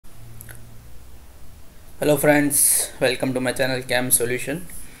Hello friends, welcome to my channel Cam Solution.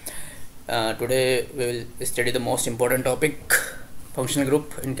 Today we will study the most important topic, functional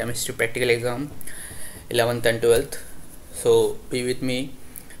group in chemistry practical exam 11th and 12th. So be with me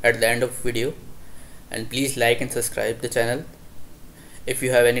at the end of video and please like and subscribe the channel. If you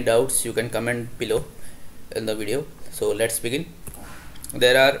have any doubts you can comment below in the video. So let's begin.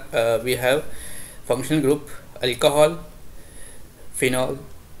 We have functional group alcohol, phenol,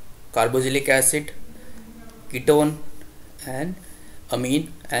 carboxylic acid, ketone and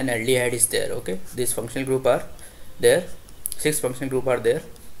amine and aldehyde is there. Okay, these functional group are there, 6 functional group are there.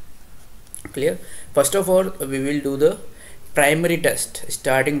 Clear? First of all we will do the primary test,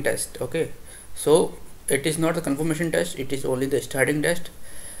 starting test. Okay, so it is not a confirmation test, it is only the starting test.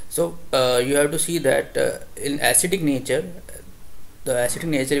 So you have to see that in acidic nature, the acidic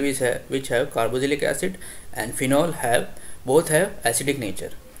nature which have carboxylic acid and phenol both have acidic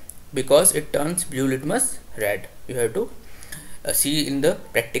nature, because it turns blue litmus red. You have to see in the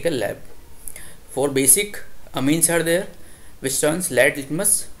practical lab. For basic, amines are there which turns lead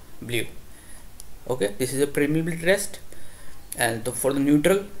litmus blue. Okay, this is a preliminary test. And for the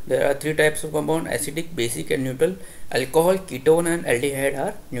neutral, there are 3 types of compound: acidic, basic and neutral. Alcohol, ketone and aldehyde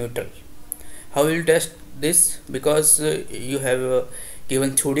are neutral. How will you test this? Because you have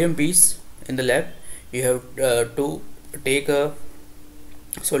given sodium piece in the lab, you have to take a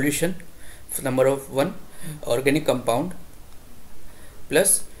solution for number of 1 organic compound,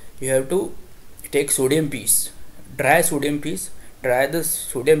 plus you have to take sodium piece, dry the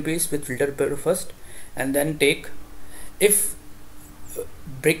sodium piece with filter paper first, and then take, if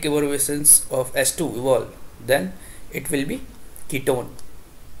brick effervescence of S2 evolve, then it will be ketone.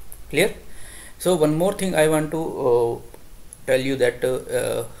 Clear? So one more thing I want to tell you, that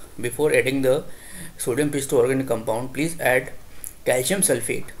before adding the sodium piece to organic compound, please add calcium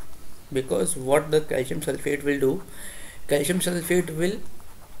sulfate, because what the calcium sulfate will do, calcium sulfate will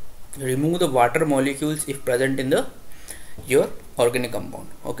remove the water molecules if present in your organic compound.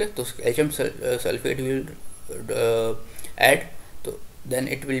 Okay, so calcium sulfate will add, so then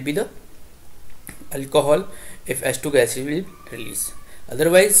it will be the alcohol if H2 gas will release.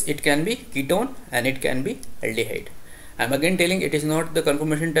 Otherwise it can be ketone and it can be aldehyde. I am again telling, it is not the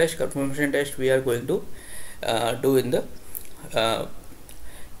confirmation test. Confirmation test we are going to do in the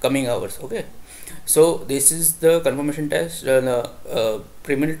coming hours. Okay, so this is the confirmation test,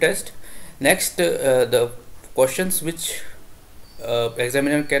 preliminary test. Next, the questions which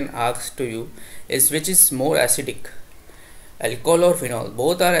examiner can ask to you is, which is more acidic, alcohol or phenol?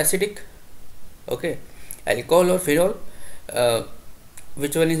 Both are acidic. Okay, alcohol or phenol,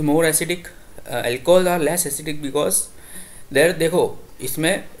 which one is more acidic? Alcohol are less acidic, because there देखो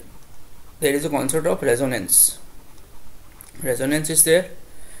इसमें there is a concept of resonance is there.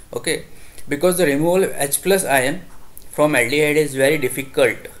 Okay, because the removal of H plus ion from aldehyde is very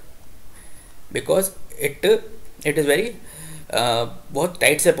difficult, because it is very बहुत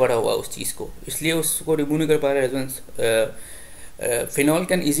tight से पड़ा हुआ उस चीज़ को, इसलिए उसको रिमूव नहीं कर पा रहा resonance. Phenol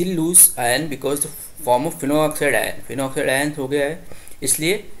can easily loose ion because the form of फिनोऑक्साइड ion हो गया है,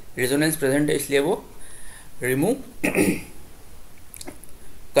 इसलिए रेजोनेंस प्रेजेंट है, इसलिए वो रिमूव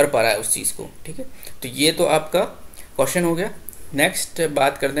कर पा रहा है उस चीज़ को. ठीक है, तो ये तो आपका क्वेश्चन हो गया. नेक्स्ट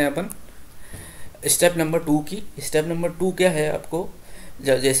बात करते हैं अपन स्टेप नंबर 2 की. स्टेप नंबर 2 क्या है? आपको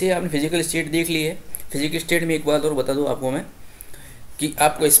जैसे आपने फिजिकल स्टेट देख ली है, फिजिकल स्टेट में एक बात और बता दूं आपको मैं, कि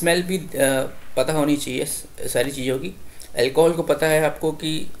आपको स्मेल भी पता होनी चाहिए सारी चीज़ों की. अल्कोहल को पता है आपको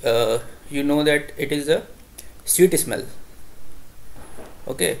कि you know that it is a sweet smell.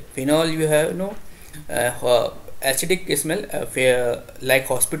 Okay, phenol you have no acidic smell like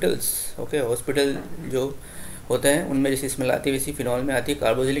hospitals. Okay, hospital जो होते हैं उनमें जैसी स्मेल आती है वैसी फिनॉल में आती है.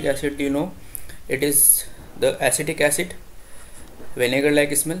 Carboxylic acid you know it is the acidic acid, vinegar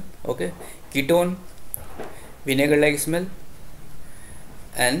like smell. Okay, ketone, vinegar like smell,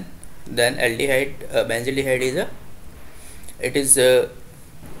 and then aldehyde, benzaldehyde is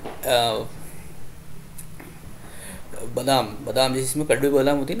बादाम जिसमें कड़वी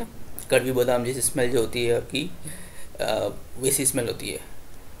बादाम होती है ना, कड़वी बादाम जैसी स्मेल जो होती है आपकी, वैसी स्मेल होती है.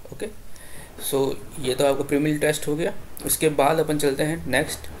 ओके, सो ये तो आपका प्रीलिमिनरी टेस्ट हो गया. उसके बाद अपन चलते हैं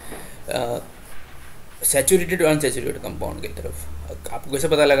नेक्स्ट सैचुरेटेड और अनसैचुरेटेड कंपाउंड की तरफ. आपको कैसे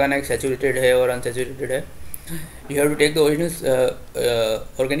पता लगाना है कि सैचुरेटेड है और अनसैचुरेटेड है? You have to take the original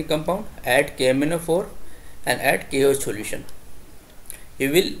organic compound, add KMnO4 and add KOH solution. You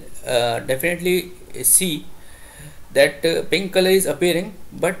will definitely see that pink color is appearing,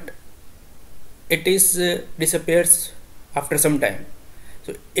 but it is disappears after some time.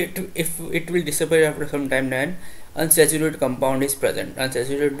 So if it will disappear after some time, then unsaturated compound is present.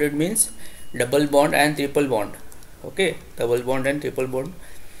 Unsaturated means double bond and triple bond. Okay, double bond and triple bond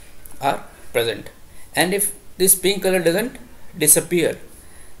are present, and if this pink color doesn't disappear,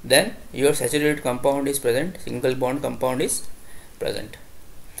 then your saturated compound is present, single bond compound is present.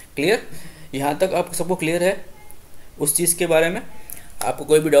 Clear? यहाँ तक आप सबको clear है उस चीज़ के बारे में? आपको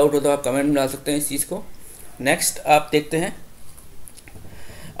कोई भी डाउट हो तो आप कमेंट में डाल सकते हैं इस चीज़ को. नेक्स्ट आप देखते हैं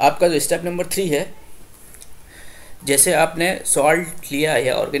आपका जो स्टेप नंबर 3 है. जैसे आपने सॉल्ट लिया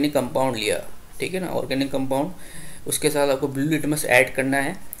या ऑर्गेनिक कंपाउंड लिया, ठीक है ना, ऑर्गेनिक कंपाउंड, उसके साथ आपको ब्लू लिटमस ऐड करना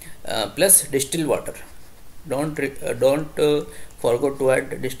है plus distil water. Don't forgot to add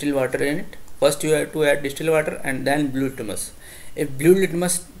distilled water in it. First you have to add distilled water and then blue litmus. If blue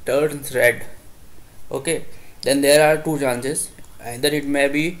litmus turns red, okay, then there are two chances. Either it may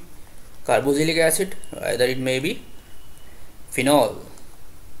be carboxylic acid, either it may be phenol.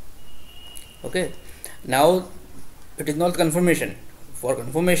 Okay, now it is not confirmation. For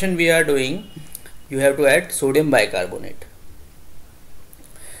confirmation we are doing, you have to add sodium bicarbonate.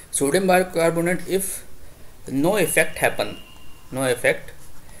 Sodium bicarbonate, if no effect happen, no effect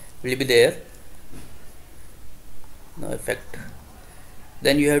will be there, no effect,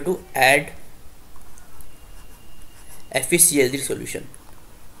 then you have to add FeCl3 solution.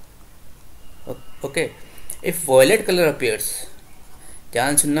 Okay, if violet color appears,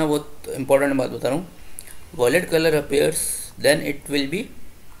 ध्यान सुनना, बहुत important बात बता रहा हूँ. Violet color appears, then it will be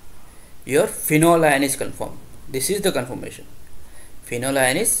your phenol ion is confirmed. This is the confirmation. Phenol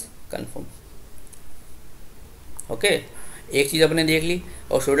ion is confirmed. Okay, एक चीज़ अपने देख ली.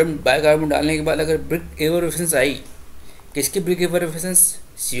 और सोडियम बाइकार्बोनेट डालने के बाद अगर ब्रिक एवोरेफिसेंस आई, किसकी ब्रिक एवोरेफिसेंस?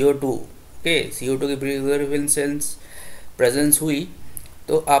 CO2. ओके, CO2 की ब्रिक एवोरेफिसेंस प्रेजेंस हुई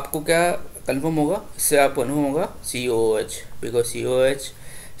तो आपको क्या कंफर्म होगा? इससे आपको कन्फर्म होगा COOH, because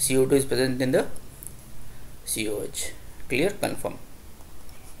CO2 is present in the COH. Clear? Confirm.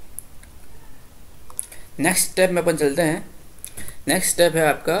 Next step में अपन चलते हैं. नेक्स्ट स्टेप है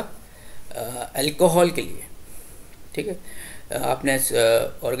आपका अल्कोहल के लिए. ठीक है, आपने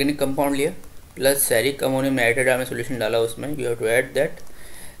ऑर्गेनिक कंपाउंड लिया प्लस सेरिक अमोनियम नाइट्रेट आपने सोल्यूशन डाला उसमें. You have to add that.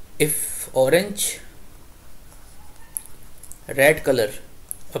 If orange red colour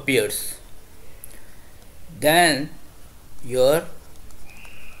appears, then your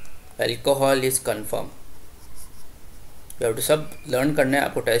alcohol is confirm. You have to सब लर्न करना है,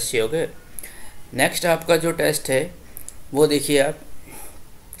 आपको टेस्ट चाहिए. ओके, नेक्स्ट आपका जो टेस्ट है वो देखिए आप.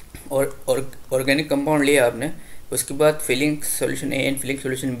 और ऑर्गेनिक कंपाउंड लिया आपने, उसके बाद filling solution A and filling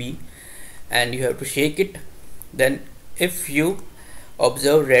solution B, and you have to shake it. Then if you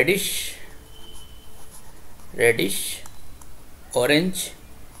observe reddish orange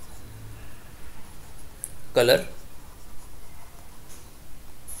color,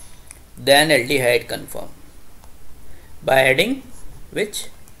 then aldehyde confirm by adding which?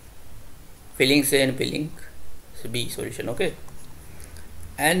 Filling A and filling B solution. Okay,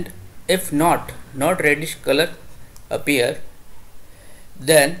 and if not reddish color appear,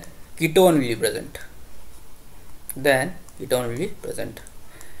 then ketone will be present.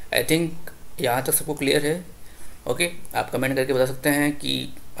 I think यहाँ तक सबको clear है. Okay, आप comment करके बता सकते हैं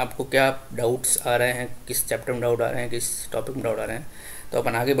कि आपको क्या डाउट्स आ रहे हैं, किस चैप्टर में डाउट आ रहे हैं, किस टॉपिक में डाउट आ रहे हैं. तो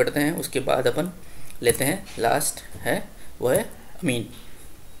अपन आगे बढ़ते हैं. उसके बाद अपन लेते हैं लास्ट है, वो है अमीन.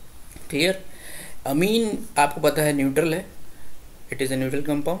 क्लियर? अमीन आपको पता है न्यूट्रल है. It is a neutral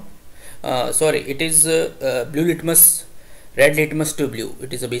compound. Sorry, it is blue litmus, red litmus to blue.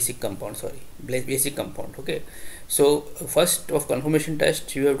 It is a basic compound. Sorry, basic compound. Okay, so first of confirmation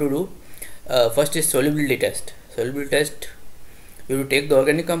test you have to do. First is solubility test. Solubility test, you have to take the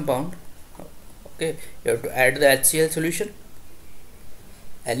organic compound. Okay, you have to add the HCl solution,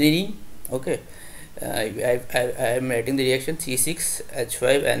 aniline. Okay, I am writing the reaction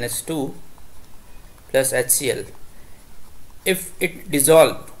C6H5NH2 plus HCl. If it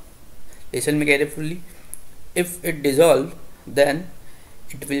dissolve, listen me carefully, if it dissolve, then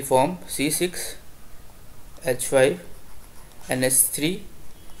it will form C6H5NH3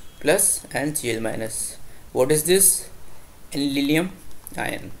 plus and Cl minus. What is this? Aniline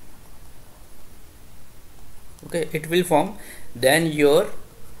ion. Okay, it will form, then your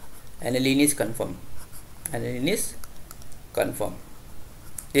aniline is confirmed.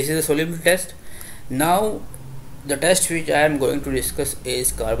 This is a solubility test. Now the test which I am going to discuss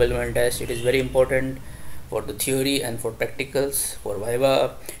is carbon element test. It is very important for the theory and for practicals. For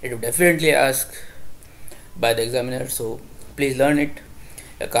Viva, it will definitely ask by the examiner, so please learn it.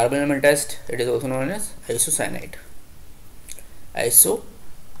 A carbon element test, it is also known as isocyanide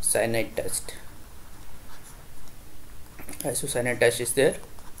test. Isocyanide test is there.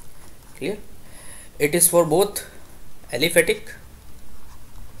 Clear? It is for both aliphatic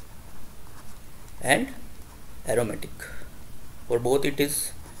and aromatic. For both it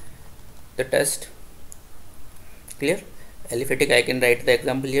is the test. Clear? Aliphatic, I can write the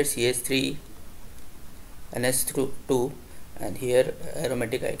example here, CH3 NH2, and here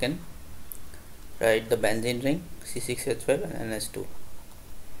aromatic I can write the benzene ring C6H5 and NH2.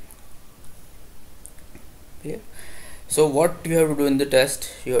 Clear? So what you have to do in the test,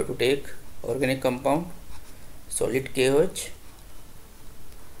 you have to take organic compound solid KOH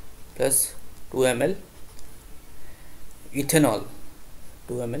plus 2 ml ethanol,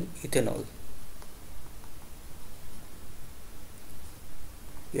 2 ml ethanol.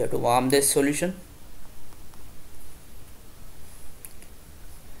 You have to warm this solution.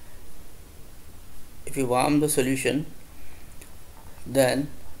 If you warm the solution, then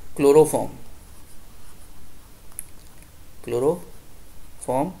chloroform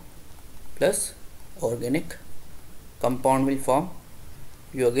plus organic compound will form.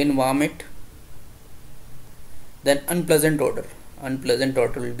 You again warm it, then unpleasant odor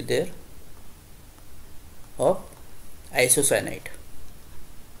will be there of isocyanate.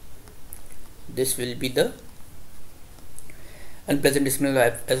 This will be the unpleasant smell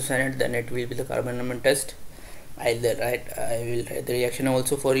of isocyanate, then it will be the carbon element test. I will write the reaction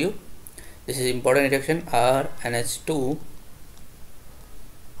also for you. This is important reaction, RNH2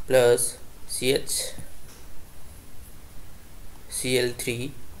 plus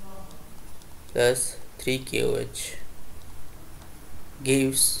CHCl3 plus 3KOH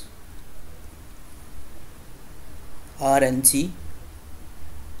gives RNC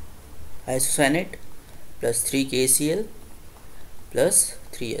isocyanate plus 3KCl plus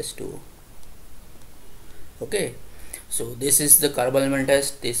 3S2. Okay, so this is the carbon element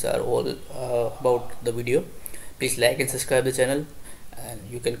test. These are all about the video. Please like and subscribe the channel, and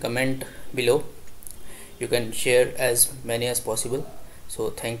you can comment below. You can share as many as possible.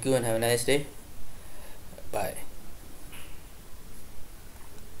 So thank you and have a nice day. Bye.